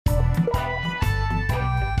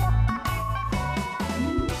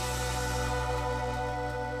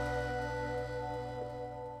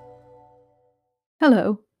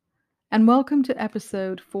Hello, and welcome to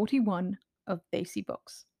episode 41 of Desi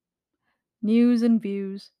Books News and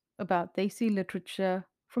Views about Desi literature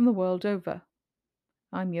from the world over.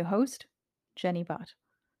 I'm your host, Jenny Bhatt.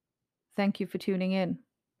 Thank you for tuning in.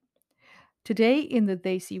 Today, in the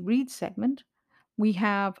Desi Read segment, we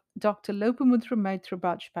have Dr. Lopamudra Maitra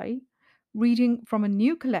Bajpai reading from a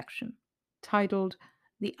new collection titled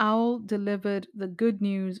The Owl Delivered the Good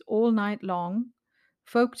News All Night Long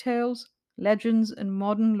Folk Tales, Legends, and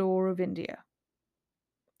Modern Lore of India.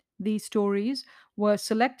 These stories were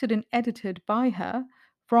selected and edited by her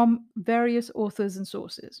from various authors and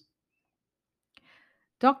sources.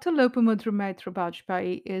 Dr. Lopamudra Maitra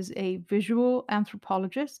Bajpai is a visual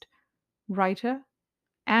anthropologist, writer,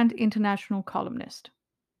 and international columnist.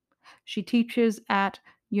 She teaches at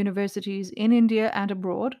universities in India and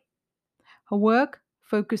abroad. Her work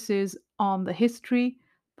focuses on the history,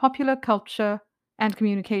 popular culture and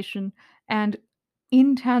communication, and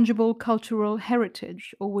intangible cultural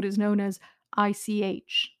heritage, or what is known as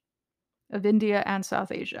ICH, of India and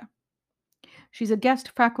South Asia. She's a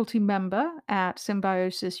guest faculty member at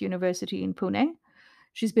Symbiosis University in Pune.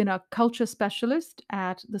 She's been a culture specialist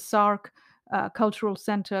at the SARC Cultural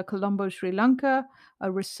Center, Colombo, Sri Lanka, a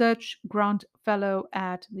research grant fellow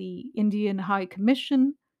at the Indian High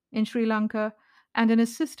Commission in Sri Lanka, and an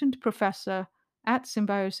assistant professor at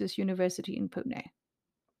Symbiosis University in Pune.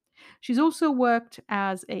 She's also worked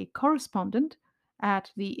as a correspondent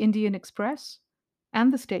at the Indian Express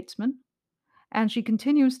and the Statesman, and she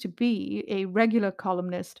continues to be a regular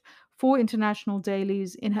columnist for international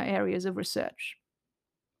dailies in her areas of research.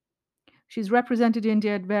 She's represented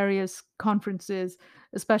India at various conferences,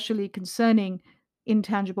 especially concerning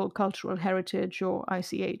intangible cultural heritage, or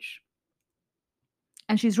ICH.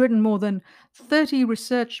 And she's written more than 30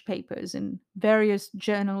 research papers in various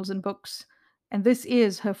journals and books, and this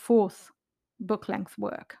is her fourth book length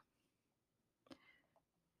work.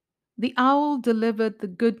 The Owl Delivered the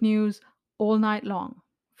Good News All Night Long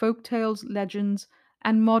Folk Tales, Legends,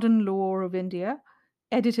 and Modern Lore of India,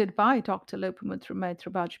 edited by Dr. Lopamudra Maitra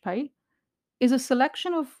Bajpai, is a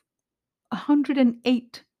selection of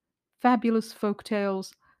 108 fabulous folk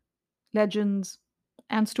tales, legends,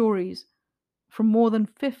 and stories from more than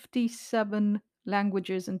 57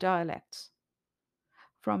 languages and dialects,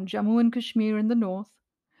 from Jammu and Kashmir in the north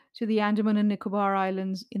to the Andaman and Nicobar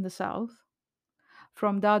Islands in the south,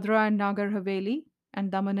 from Dadra and Nagar Haveli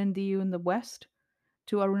and Daman and Diu in the west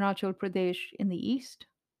to Arunachal Pradesh in the east,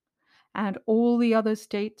 and all the other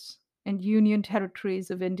states and union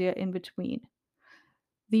territories of India in between.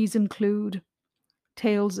 These include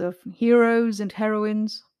tales of heroes and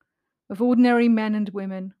heroines, of ordinary men and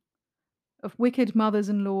women, of wicked mothers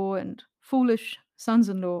in law and foolish sons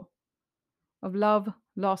in law, of love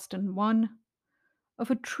lost and won,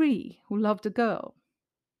 of a tree who loved a girl,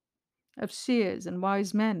 of seers and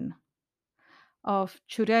wise men, of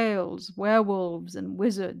churels, werewolves, and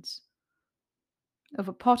wizards, of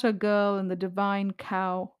a potter girl and the divine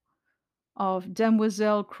cow, of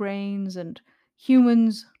demoiselle cranes and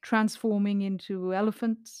humans transforming into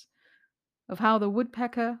elephants, of how the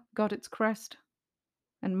woodpecker got its crest,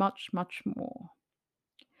 and much, much more.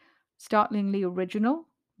 Startlingly original,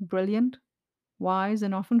 brilliant, wise,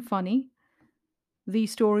 and often funny,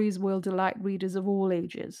 these stories will delight readers of all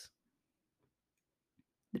ages.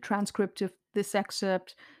 The transcript of this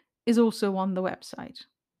excerpt is also on the website.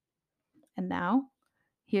 And now,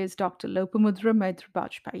 here's Dr. Lopamudra Maitra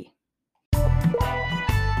Bajpai.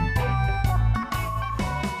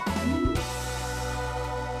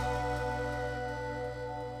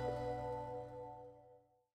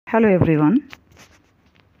 Hello everyone.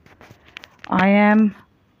 I am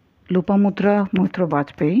Lopamudra Maitra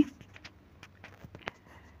Bajpai.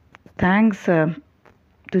 Thanks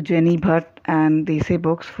to Jenny Bhatt and Desi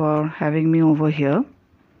Books for having me over here.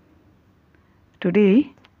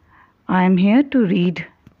 Today I am here to read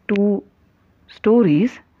two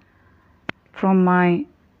stories from my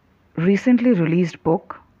recently released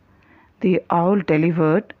book, The Owl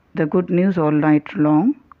Delivered the Good News All Night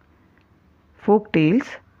Long, Folk Tales,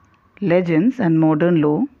 Legends and Modern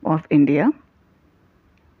Lore of India,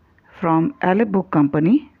 from Aleph Book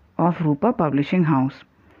Company of Rupa Publishing House.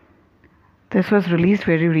 This was released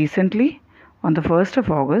very recently on the 1st of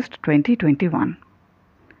August 2021.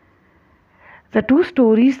 The two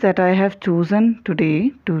stories that I have chosen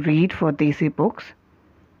today to read for Desi Books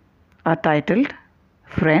are titled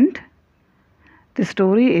Friend. The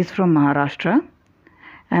story is from Maharashtra,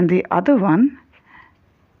 and the other one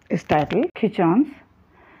is titled Khichans,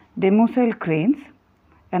 Demoiselle Cranes,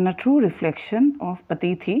 and a true reflection of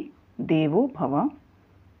Patithi Devo Bhava.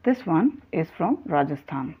 This one is from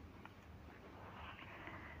Rajasthan.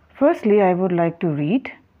 Firstly, I would like to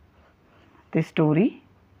read the story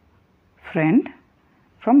Friend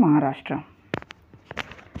from Maharashtra.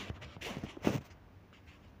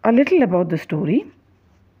 A little about the story.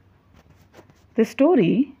 The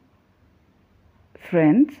story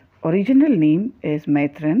Friend's original name is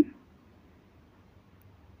Maitran.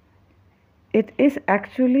 It is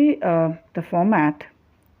actually the format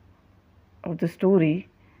of the story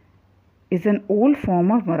is an old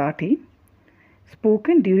form of Marathi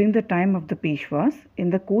spoken during the time of the Peshwas in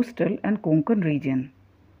the coastal and Konkan region.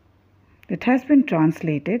 It has been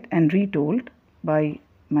translated and retold by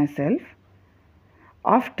myself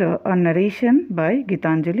after a narration by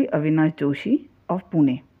Gitanjali Avinash Joshi of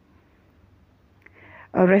Pune.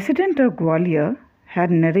 A resident of Gwalior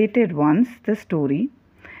had narrated once the story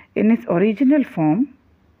in its original form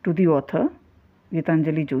to the author,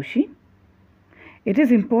 Gitanjali Joshi. It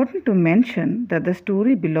is important to mention that the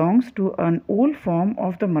story belongs to an old form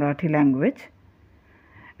of the Marathi language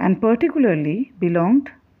and particularly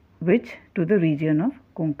belonged which to the region of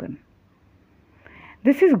Konkan.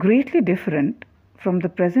 This is greatly different from the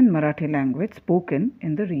present Marathi language spoken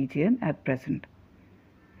in the region at present.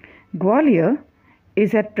 Gwalior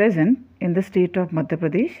is at present in the state of Madhya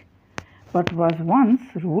Pradesh but was once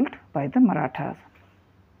ruled by the Marathas.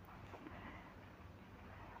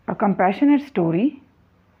 A compassionate story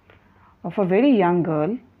of a very young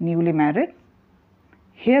girl newly married.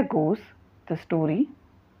 Here goes the story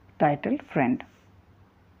titled Friend.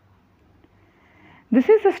 This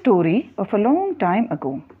is the story of a long time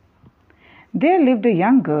ago. There lived a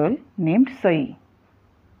young girl named Sai.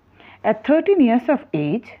 At 13 years of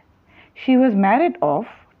age, she was married off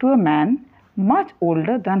to a man much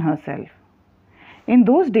older than herself. In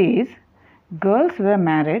those days, girls were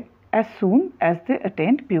married as soon as they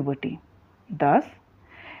attained puberty. Thus,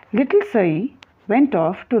 little Sai went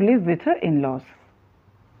off to live with her in-laws.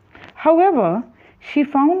 However, she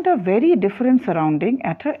found a very different surrounding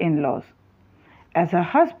at her in-laws, as her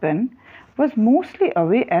husband was mostly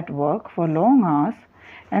away at work for long hours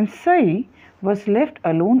and Sai was left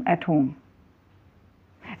alone at home.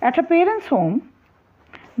 At her parents' home,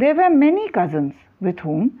 there were many cousins with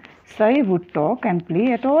whom Sai would talk and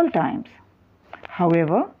play at all times.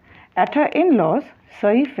 However, at her in-laws,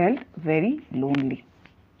 Sai felt very lonely.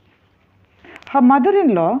 Her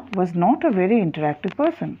mother-in-law was not a very interactive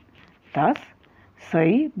person. Thus,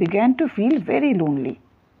 Sai began to feel very lonely.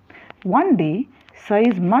 One day,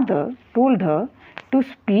 Sai's mother told her to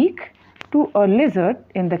speak to a lizard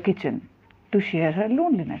in the kitchen to share her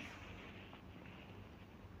loneliness.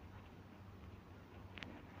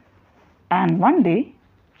 And one day,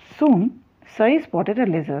 soon, Sai spotted a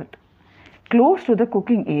lizard close to the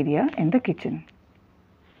cooking area in the kitchen.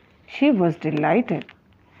 She was delighted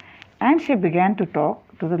and she began to talk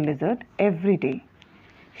to the lizard every day.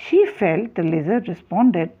 She felt the lizard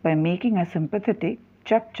responded by making a sympathetic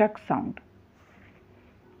chuck chuck sound.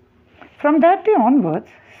 From that day onwards,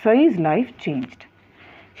 Sai's life changed.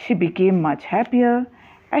 She became much happier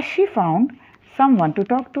as she found someone to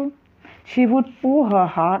talk to. She would pour her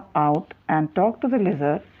heart out and talk to the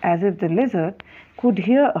lizard as if the lizard could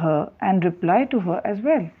hear her and reply to her as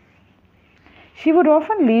well. She would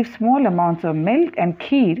often leave small amounts of milk and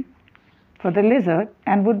kheer for the lizard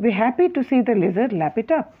and would be happy to see the lizard lap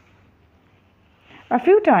it up. A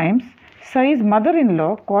few times, Sai's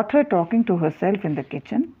mother-in-law caught her talking to herself in the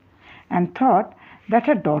kitchen and thought that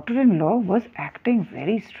her daughter-in-law was acting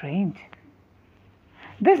very strange.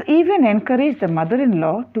 This even encouraged the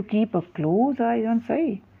mother-in-law to keep a close eye on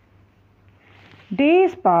Sai.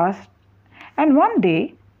 Days passed, and one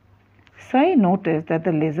day, Sai noticed that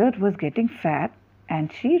the lizard was getting fat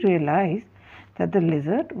and she realized that the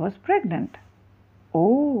lizard was pregnant.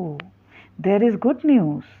 "Oh, there is good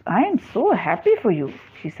news. I am so happy for you,"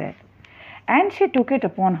 she said. And she took it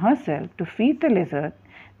upon herself to feed the lizard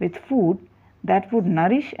with food that would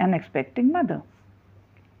nourish an expecting mother.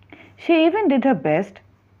 She even did her best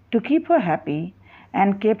to keep her happy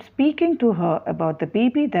and kept speaking to her about the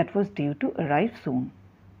baby that was due to arrive soon.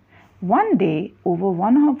 One day, over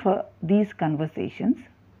one of these conversations,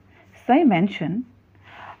 Sai mentioned,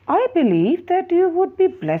 "I believe that you would be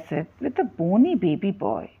blessed with a bony baby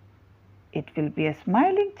boy. It will be a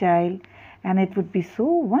smiling child and it would be so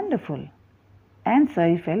wonderful." And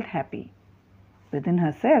Sai felt happy within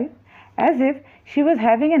herself as if she was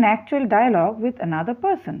having an actual dialogue with another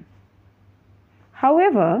person.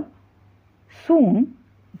 However, soon,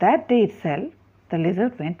 that day itself, the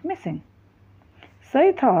lizard went missing.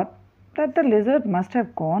 Sai thought that the lizard must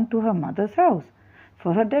have gone to her mother's house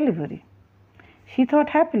for her delivery. She thought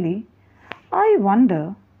happily, "I wonder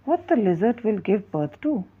what the lizard will give birth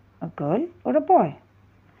to, a girl or a boy."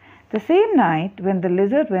 The same night, when the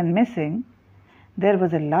lizard went missing, there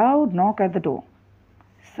was a loud knock at the door.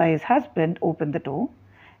 Sai's husband opened the door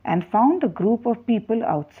and found a group of people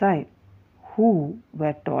outside who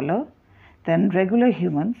were taller than regular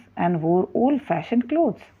humans and wore old-fashioned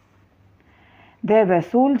clothes. There were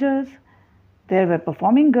soldiers, there were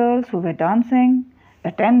performing girls who were dancing,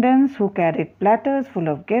 attendants who carried platters full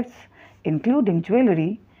of gifts, including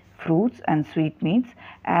jewelry, fruits and sweetmeats,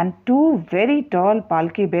 and two very tall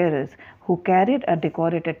palki bearers who carried a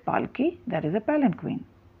decorated palki, that is a palanquin.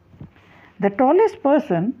 The tallest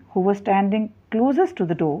person, who was standing closest to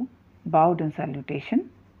the door, bowed in salutation.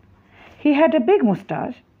 He had a big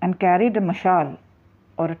moustache and carried a mashal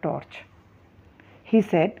or a torch. He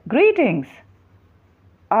said, "Greetings!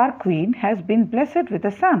 Our queen has been blessed with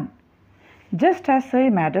a son, just as Sai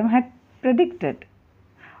Madam had predicted.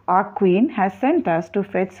 Our queen has sent us to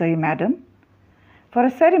fetch Sai Madam for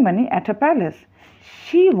a ceremony at her palace.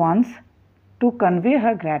 She wants to convey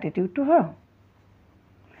her gratitude to her.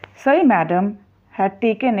 Sai Madam had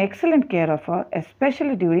taken excellent care of her,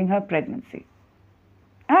 especially during her pregnancy."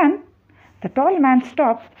 And the tall man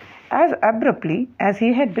stopped as abruptly as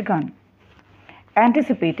he had begun,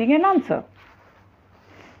 anticipating an answer.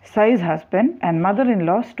 Sai's husband and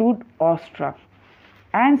mother-in-law stood awestruck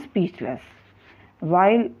and speechless,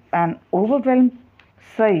 while an overwhelmed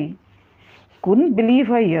Sai couldn't believe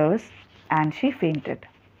her ears and she fainted.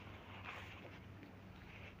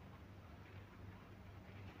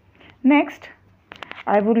 Next,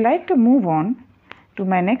 I would like to move on to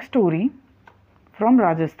my next story from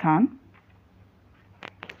Rajasthan,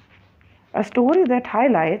 a story that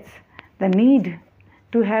highlights the need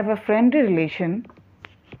to have a friendly relation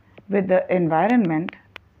with the environment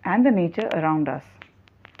and the nature around us.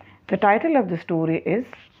 The title of the story is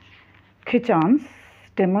Khichans,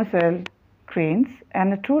 Demoiselle Cranes,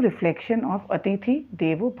 and a true reflection of Atithi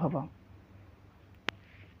Devo Bhava.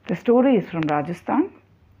 The story is from Rajasthan.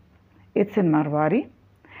 It's in Marwari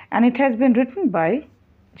and it has been written by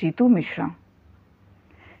Jitu Mishra.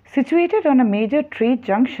 Situated on a major trade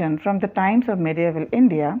junction from the times of medieval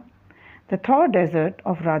India, the Thar desert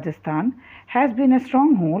of Rajasthan has been a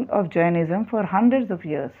stronghold of Jainism for hundreds of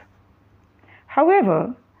years.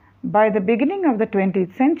 However, by the beginning of the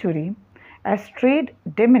 20th century, as trade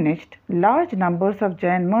diminished, large numbers of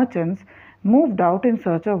Jain merchants moved out in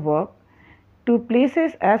search of work to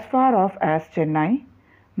places as far off as Chennai,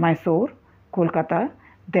 Mysore, Kolkata,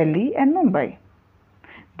 Delhi and Mumbai.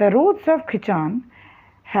 The roads of Khichan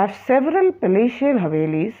have several palatial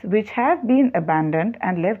havelis which have been abandoned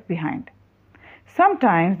and left behind.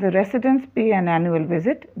 Sometimes the residents pay an annual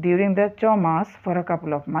visit during the Chaumas for a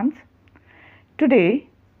couple of months. Today,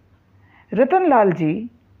 Ratan Lal Ji,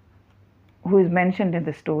 who is mentioned in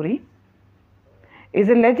the story, is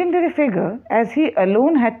a legendary figure as he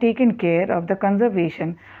alone had taken care of the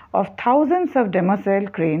conservation of thousands of demoiselle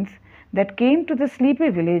cranes that came to the sleepy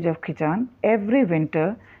village of Khichan every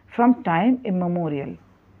winter from time immemorial.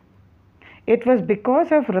 It was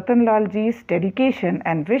because of Ratan Lal Ji's dedication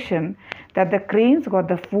and vision that the cranes got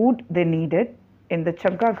the food they needed in the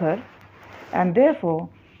Chagga Ghar and therefore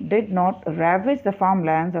did not ravage the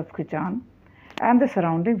farmlands of Khichan and the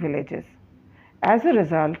surrounding villages. As a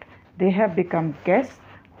result, they have become guests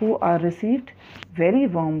who are received very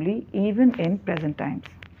warmly even in present times.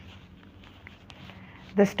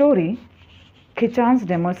 The story, Khichan's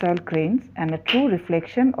Demoiselle Cranes and a true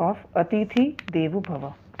reflection of Atithi Devo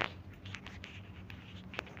Bhava.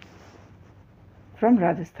 From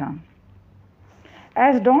Rajasthan.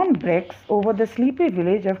 As dawn breaks over the sleepy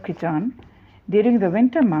village of Khichan during the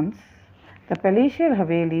winter months, the palatial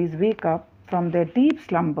havelis wake up from their deep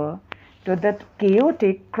slumber to the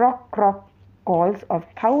chaotic croak-croak calls of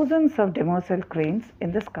thousands of demoiselle cranes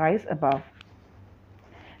in the skies above.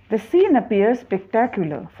 The scene appears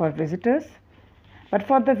spectacular for visitors, but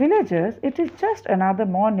for the villagers it is just another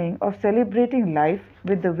morning of celebrating life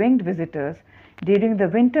with the winged visitors during the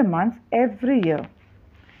winter months every year.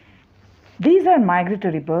 These are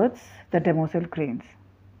migratory birds, the demoiselle cranes.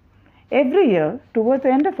 Every year, towards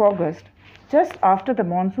the end of August, just after the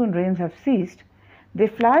monsoon rains have ceased, they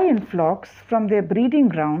fly in flocks from their breeding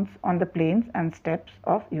grounds on the plains and steppes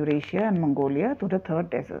of Eurasia and Mongolia to the Third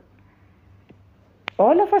Desert.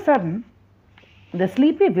 All of a sudden, the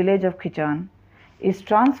sleepy village of Khichan is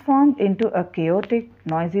transformed into a chaotic,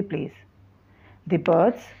 noisy place. The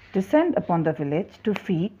birds descend upon the village to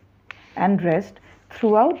feed and rest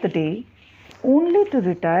throughout the day, only to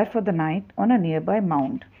retire for the night on a nearby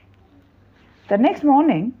mound. The next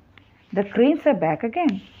morning, the cranes are back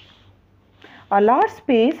again. A large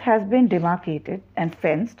space has been demarcated and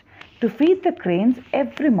fenced to feed the cranes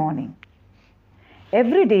every morning.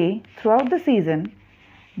 Every day throughout the season,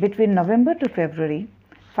 between November to February,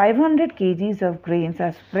 500 kgs of grains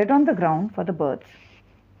are spread on the ground for the birds.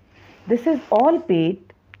 This is all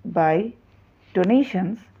paid by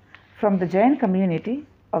donations from the Jain community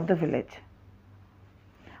of the village.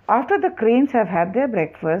 After the cranes have had their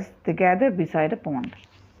breakfast, they gather beside a pond.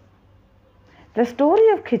 The story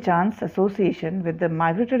of Khichan's association with the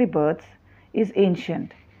migratory birds is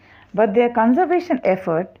ancient, but their conservation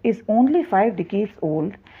effort is only 5 decades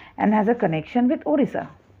old and has a connection with Orissa.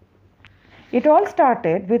 It all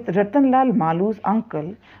started with Ratanlal Malu's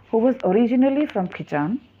uncle, who was originally from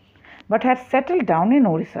Khichan but had settled down in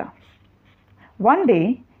Orissa. One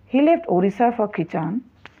day, he left Orissa for Khichan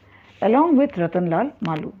along with Ratanlal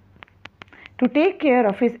Malu to take care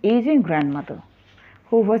of his aging grandmother,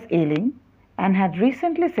 who was ailing and had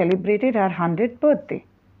recently celebrated her 100th birthday.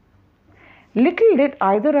 Little did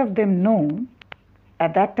either of them know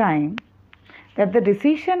at that time that the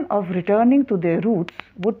decision of returning to their roots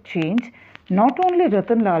would change not only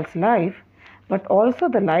Ratanlal's life but also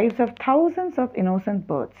the lives of thousands of innocent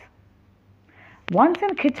birds. Once in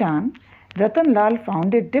Khichan, Ratanlal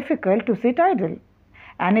found it difficult to sit idle,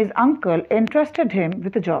 and his uncle entrusted him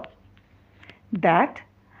with a job, that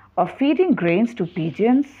of feeding grains to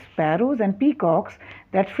pigeons, sparrows, and peacocks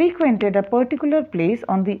that frequented a particular place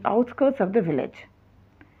on the outskirts of the village.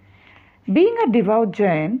 Being a devout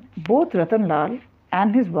Jain, both Ratanlal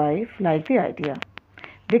and his wife liked the idea.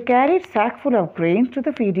 They carried sackful of grains to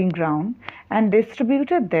the feeding ground and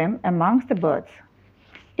distributed them amongst the birds.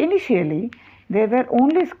 Initially, there were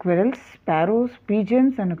only squirrels, sparrows,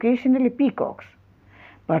 pigeons, and occasionally peacocks.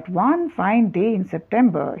 But one fine day in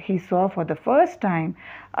September, he saw for the first time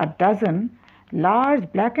a dozen large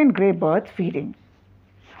black and grey birds feeding.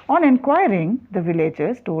 On inquiring, the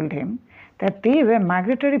villagers told him that they were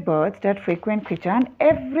migratory birds that frequent Khichan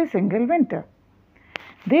every single winter.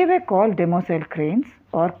 They were called demoiselle cranes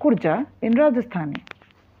or kurja in Rajasthani.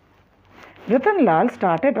 Ratanlal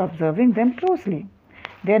started observing them closely.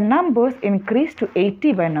 Their numbers increased to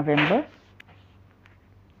 80 by November,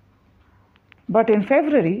 but in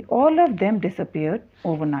February all of them disappeared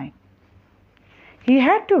overnight. He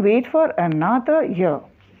had to wait for another year.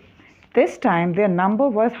 This time their number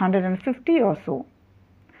was 150 or so.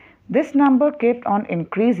 This number kept on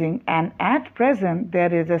increasing, and at present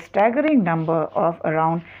there is a staggering number of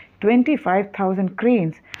around 25,000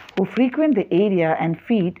 cranes who frequent the area and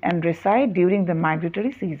feed and reside during the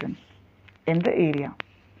migratory season in the area.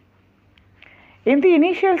 In the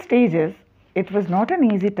initial stages, it was not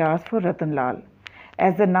an easy task for Ratanlal.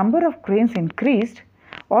 As the number of cranes increased,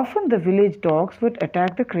 often the village dogs would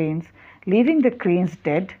attack the cranes, leaving the cranes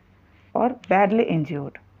dead or badly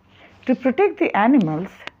injured. To protect the animals,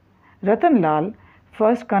 Ratanlal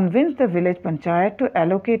first convinced the village panchayat to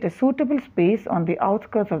allocate a suitable space on the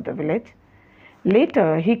outskirts of the village.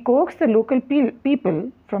 Later, he coaxed the local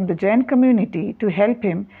people from the Jain community to help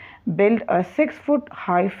him build a 6-foot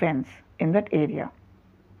high fence in that area.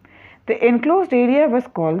 The enclosed area was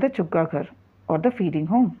called the Chuggaghar, or the feeding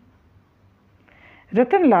home.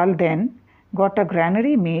 Ratanlal then got a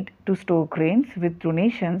granary made to store grains with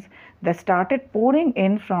donations that started pouring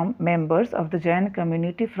in from members of the Jain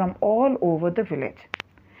community from all over the village.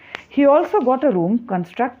 He also got a room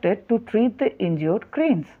constructed to treat the injured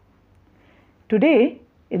cranes. Today,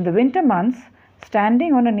 in the winter months,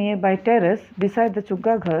 standing on a nearby terrace beside the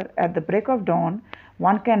Chuggaghar at the break of dawn,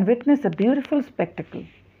 one can witness a beautiful spectacle.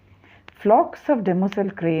 Flocks of demoiselle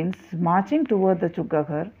cranes marching toward the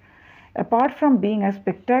Chuggaghar. Apart from being a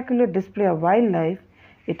spectacular display of wildlife,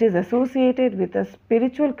 it is associated with a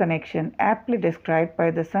spiritual connection aptly described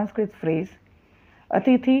by the Sanskrit phrase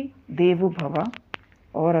Atithi Devo Bhava,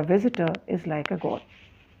 or a visitor is like a god.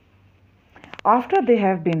 After they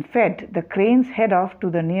have been fed, the cranes head off to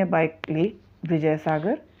the nearby lake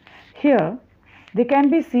Vijayasagar. Here, they can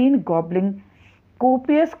be seen gobbling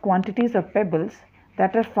copious quantities of pebbles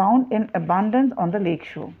that are found in abundance on the lake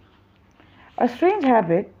shore. A strange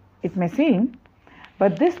habit, it may seem,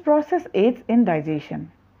 but this process aids in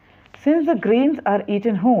digestion. Since the grains are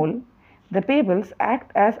eaten whole, the pebbles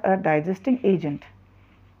act as a digesting agent.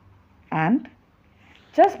 And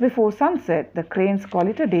just before sunset, the cranes call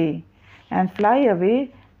it a day and fly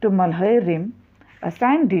away to Malhai Rim, a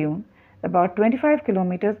sand dune about 25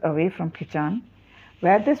 kilometers away from Khichan,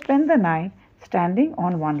 where they spend the night standing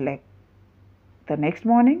on one leg. The next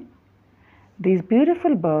morning, these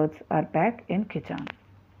beautiful birds are back in Khichan.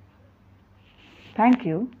 Thank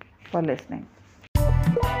you for listening.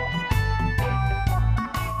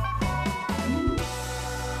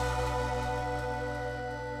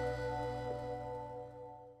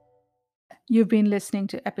 You've been listening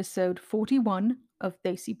to episode 41 of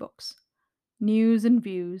Desi Books, news and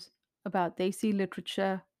views about Desi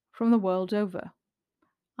literature from the world over.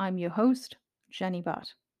 I'm your host, Jenny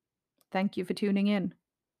Butt. Thank you for tuning in.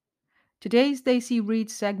 Today's Desi Read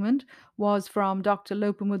segment was from Dr.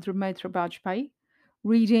 Lopamudra Maitra Bajpai,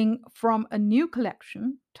 reading from a new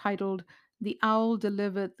collection titled The Owl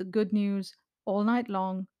Delivered the Good News All Night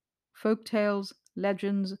Long: Folk Tales,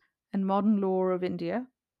 Legends, and Modern Lore of India.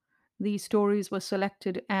 These stories were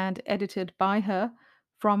selected and edited by her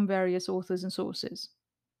from various authors and sources.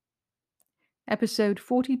 Episode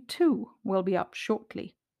 42 will be up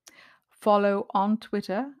shortly. Follow on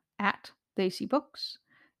Twitter at Desi Books,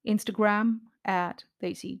 Instagram at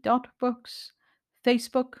Desi.books,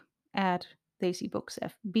 Facebook at Desi Books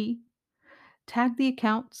FB. Tag the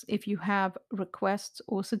accounts if you have requests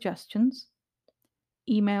or suggestions.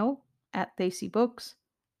 Email at DesiBooks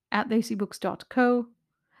at desibooks.co.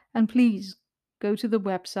 And please go to the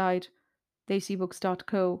website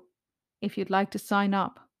desibooks.co if you'd like to sign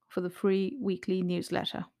up for the free weekly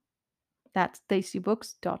newsletter. That's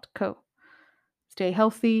desibooks.co. Stay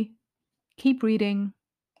healthy, keep reading,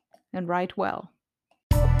 and write well.